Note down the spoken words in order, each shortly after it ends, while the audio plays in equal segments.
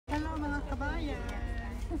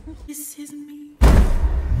This is me.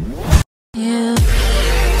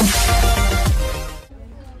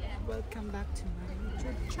 Welcome back to my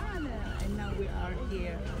YouTube channel, and now we are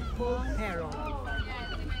here at Polperro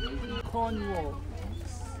Cornwall.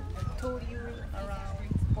 I told you around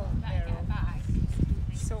Polperro.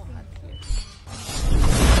 It's so hot here.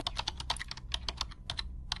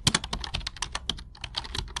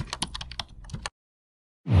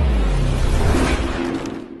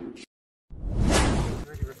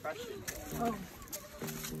 Really refreshing. Oh.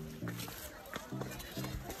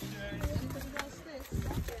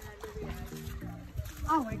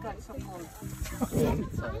 Oh my god, it's so cold.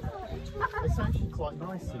 It's actually quite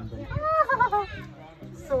nice in there.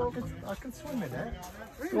 So I can swim in it.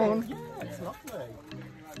 really? Go on. Yeah, it's lovely.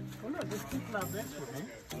 Well look, there's people out there swimming.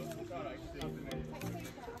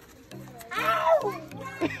 Ow! Oh,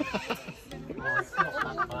 it's not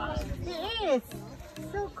that bad. It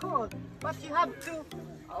is so cold, but you have to.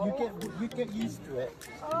 You get used to it.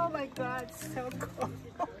 Oh my god, so cold.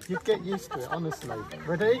 You get used to it, honestly.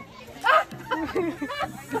 Ready?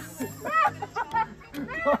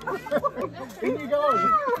 In you go.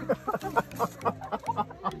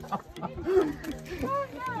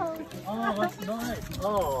 Oh, that's nice.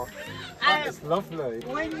 Oh, that is lovely.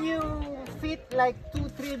 When you fit like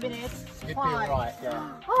 2-3 minutes, You'd be fine. alright,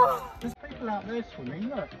 yeah. Oh, There's people out there swimming,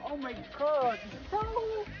 look. oh my god,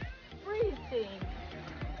 so freezing.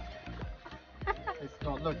 It's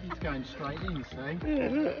not, look, he's going straight in,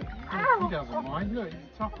 see? Ow. He doesn't mind, look, he's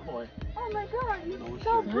a tough boy. Oh my god, he's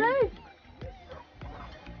so brave.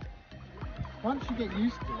 Once you get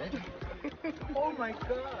used to it, Oh my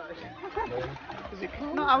god. is it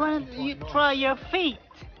cold? No, I want you to try your feet,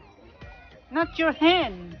 not your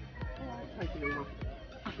hand. Take a little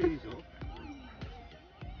shoes off.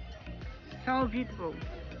 So beautiful.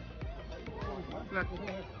 Look.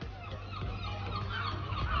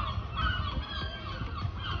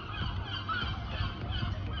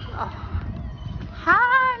 Oh.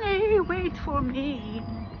 Honey, wait for me.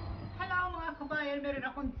 Hello mga kabayan, meron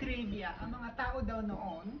akong trivia. Ang mga tao daw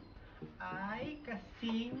noon ay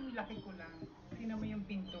kasing laki ko lang. Sino mo yung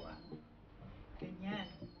pintuan? Ganyan.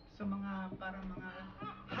 So mga parang mga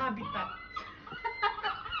habitat.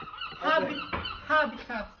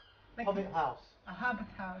 Habitats. Like Hobbit house. a habit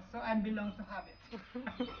house. So I belong to habit.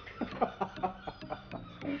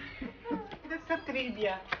 That's a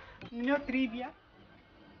trivia. You know trivia?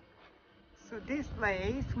 So this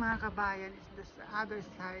place, mga kabayan, is the other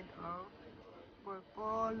side of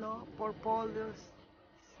Polperro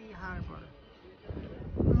Sea Harbor.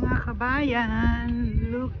 Mga kabayan,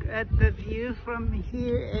 look at the view from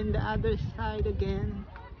here and the other side again.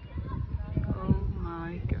 Oh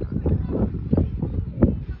my god.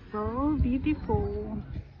 So beautiful.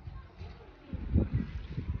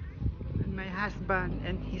 And my husband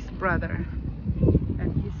and his brother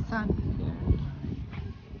and his son is there.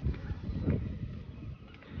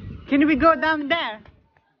 Can we go down there?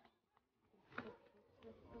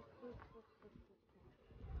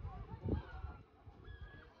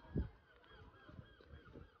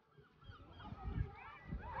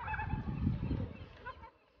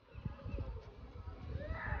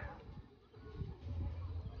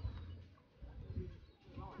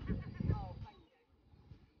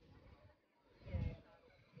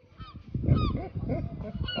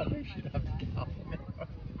 I knew she'd have to come.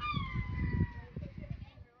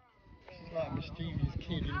 She's like a mischievous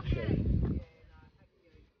kid, isn't she?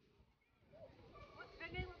 What's the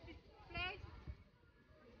name of this place?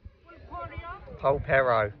 Polperro?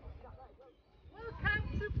 Polperro. Welcome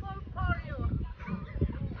to Polperro.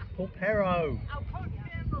 Polperro. Oh,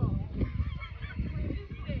 Polperro.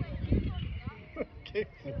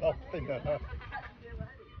 Kicks laughing at her.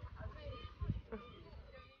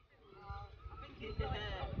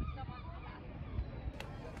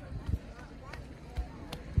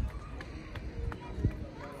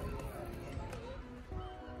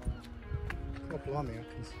 Oh, blimey, I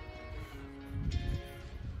can see.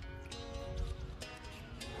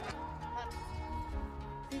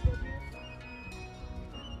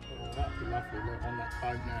 Oh, that'd be lovely, look, on that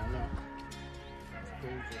boat now, look. That's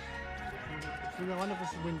gorgeous. So now one of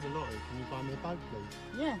us wins a lottery, can you buy me a boat,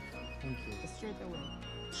 please? Yeah, Thank you. straight away.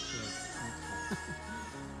 Yes, thank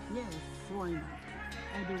you. Yes, why not?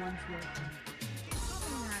 Everyone's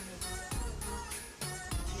welcome.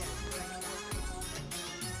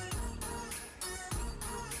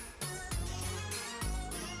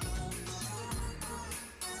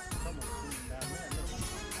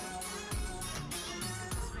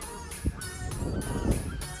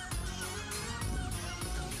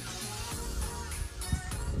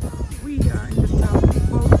 We are in the south of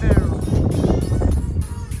Polperro.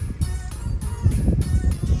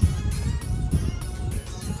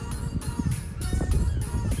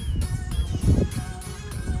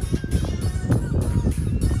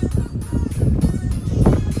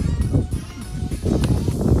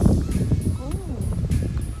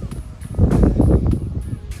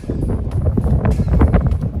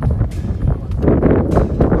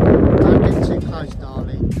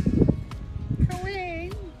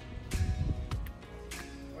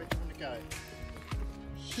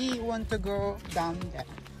 he want to go down there.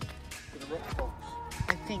 To the rock falls.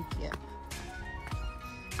 I think, yeah.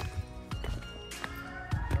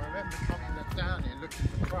 I remember coming down here looking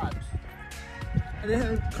for crabs. A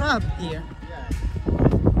little crab here. Yeah.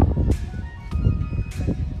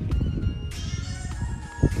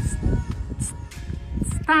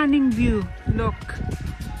 Stunning view. Look.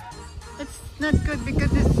 It's not good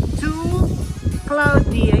because it's too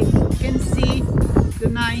cloudy. I can see the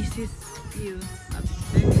nicest view up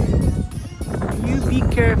there. You be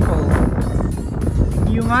careful.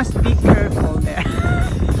 You must be careful there.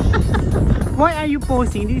 Why are you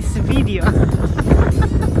posting this video?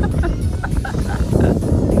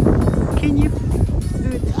 Can you do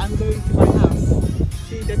it? I'm going to my house.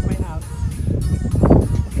 See, that's my house.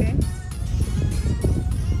 Okay?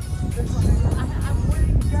 I'm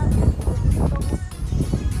wearing a jacket.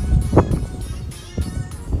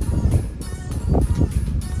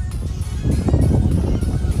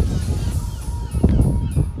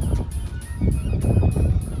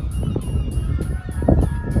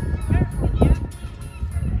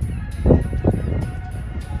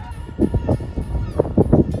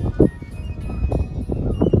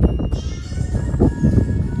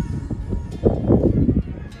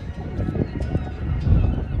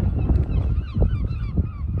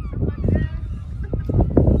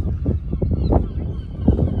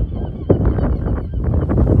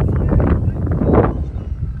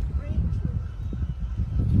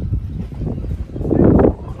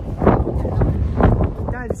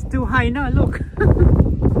 It's too high now, look.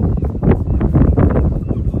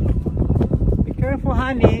 Be careful,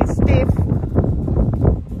 honey, it's stiff.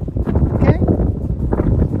 Okay?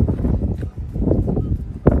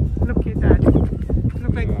 Look at that.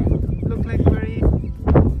 Look like very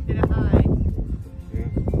in a high.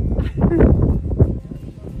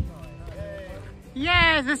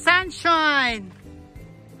 Yes, the sunshine.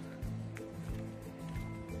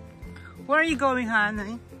 Where are you going,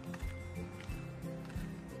 honey?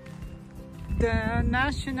 The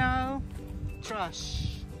National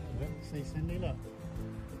Trust. See, Cindy, look.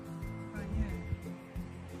 Oh, yeah.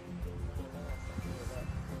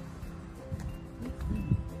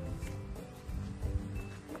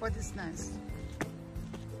 What is nice?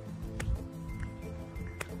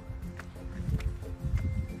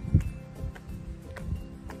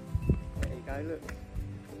 There you go, look.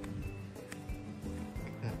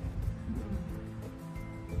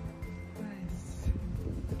 Nice.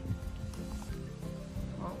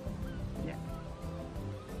 Oh, yeah.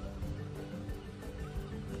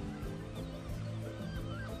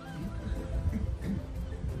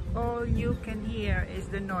 All you can hear is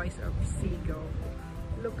the noise of seagull.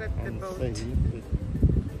 Look at the boat.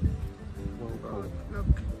 Boat. Look.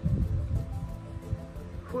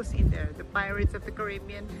 Who's in there? The Pirates of the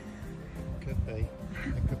Caribbean? Could be.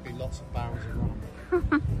 There could be lots of barrels of rum.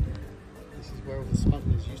 This is where all the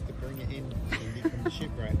smugglers used to bring it in from the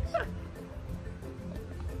shipwrecks.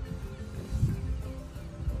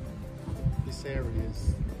 This area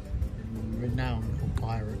is renowned for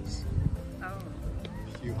pirates. Oh.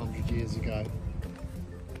 A few hundred years ago.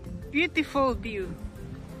 Beautiful view.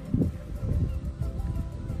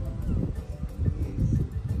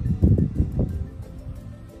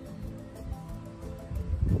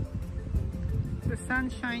 The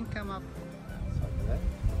sunshine come up.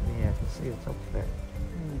 Yeah, I can see the top of it.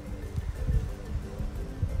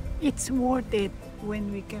 It's worth it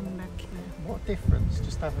when we come back here. What difference?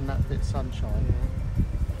 Just having that bit of sunshine.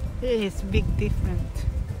 It is big different.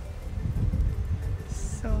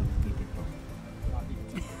 So beautiful.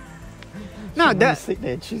 No, Someone sit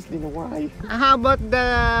there chiseling away. how about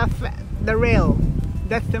the rail?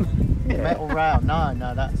 That's the Metal rail? No,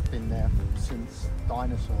 that's been there since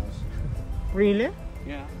dinosaurs. Really?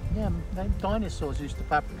 Yeah. Yeah, dinosaurs used to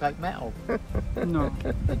fabricate metal. No.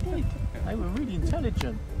 They did. They were really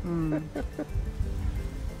intelligent. Mm.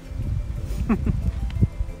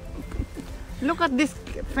 Look at this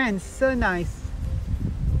fence, so nice.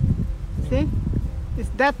 See? Is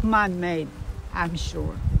that man-made? I'm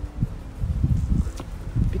sure.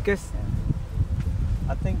 Because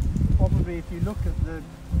I think probably if you look at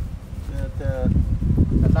the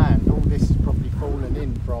land, all this is probably fallen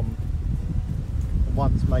in from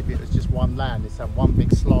once maybe it was just one land. It's had one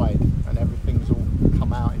big slide and everything's all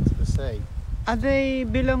come out into the sea. are they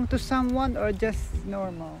belong to someone or just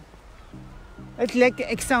normal? It's like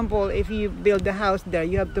example, if you build a house there,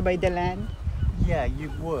 you have to buy the land. Yeah,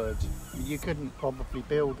 you would. You couldn't probably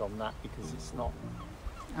build on that because it's not.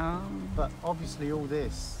 Oh. But obviously all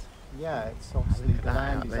this, yeah, it's obviously the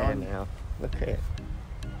land is there owned. now. Look at it.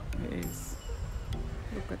 Yes.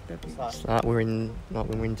 Look at that. It's like we're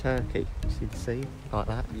in Turkey. See the sea like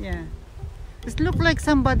that. Yeah. It looks like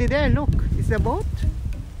somebody there. Look, it's a boat.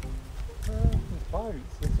 There's boats.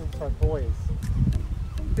 There's also boys.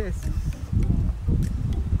 This.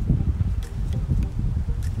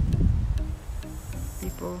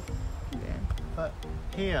 People there. But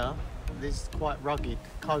here, there's quite rugged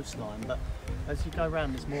coastline. But as you go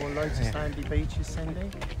around, there's more loads of sandy beaches,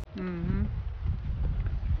 Cindy. Mm-hmm.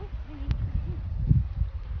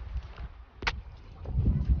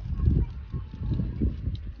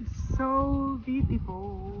 It's so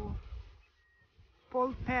beautiful.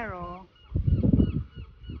 Polperro.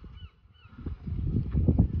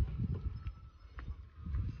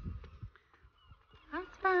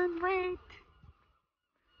 Husband, wait.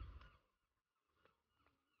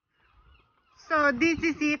 So this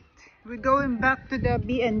is it. We're going back to the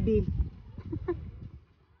B&B.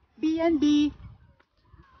 B&B.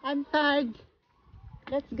 I'm tired.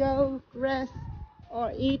 Let's go rest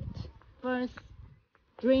or eat first.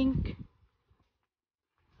 Drink.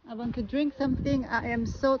 I want to drink something. I am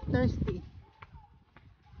so thirsty.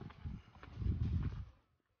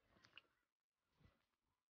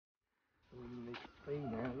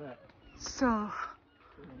 So,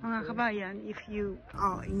 mga kabayan, if you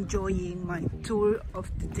are enjoying my tour of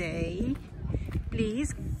the day,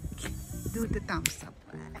 please do the thumbs up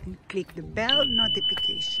and click the bell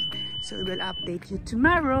notification so it will update you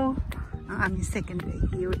tomorrow ang aming second day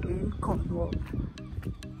here in Cornwall.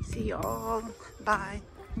 See you all. Bye.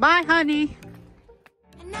 Bye, honey.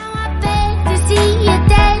 And now I beg to see you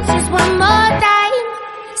dance just one more time.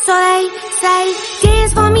 So they say,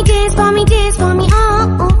 dance for me, dance for me, dance.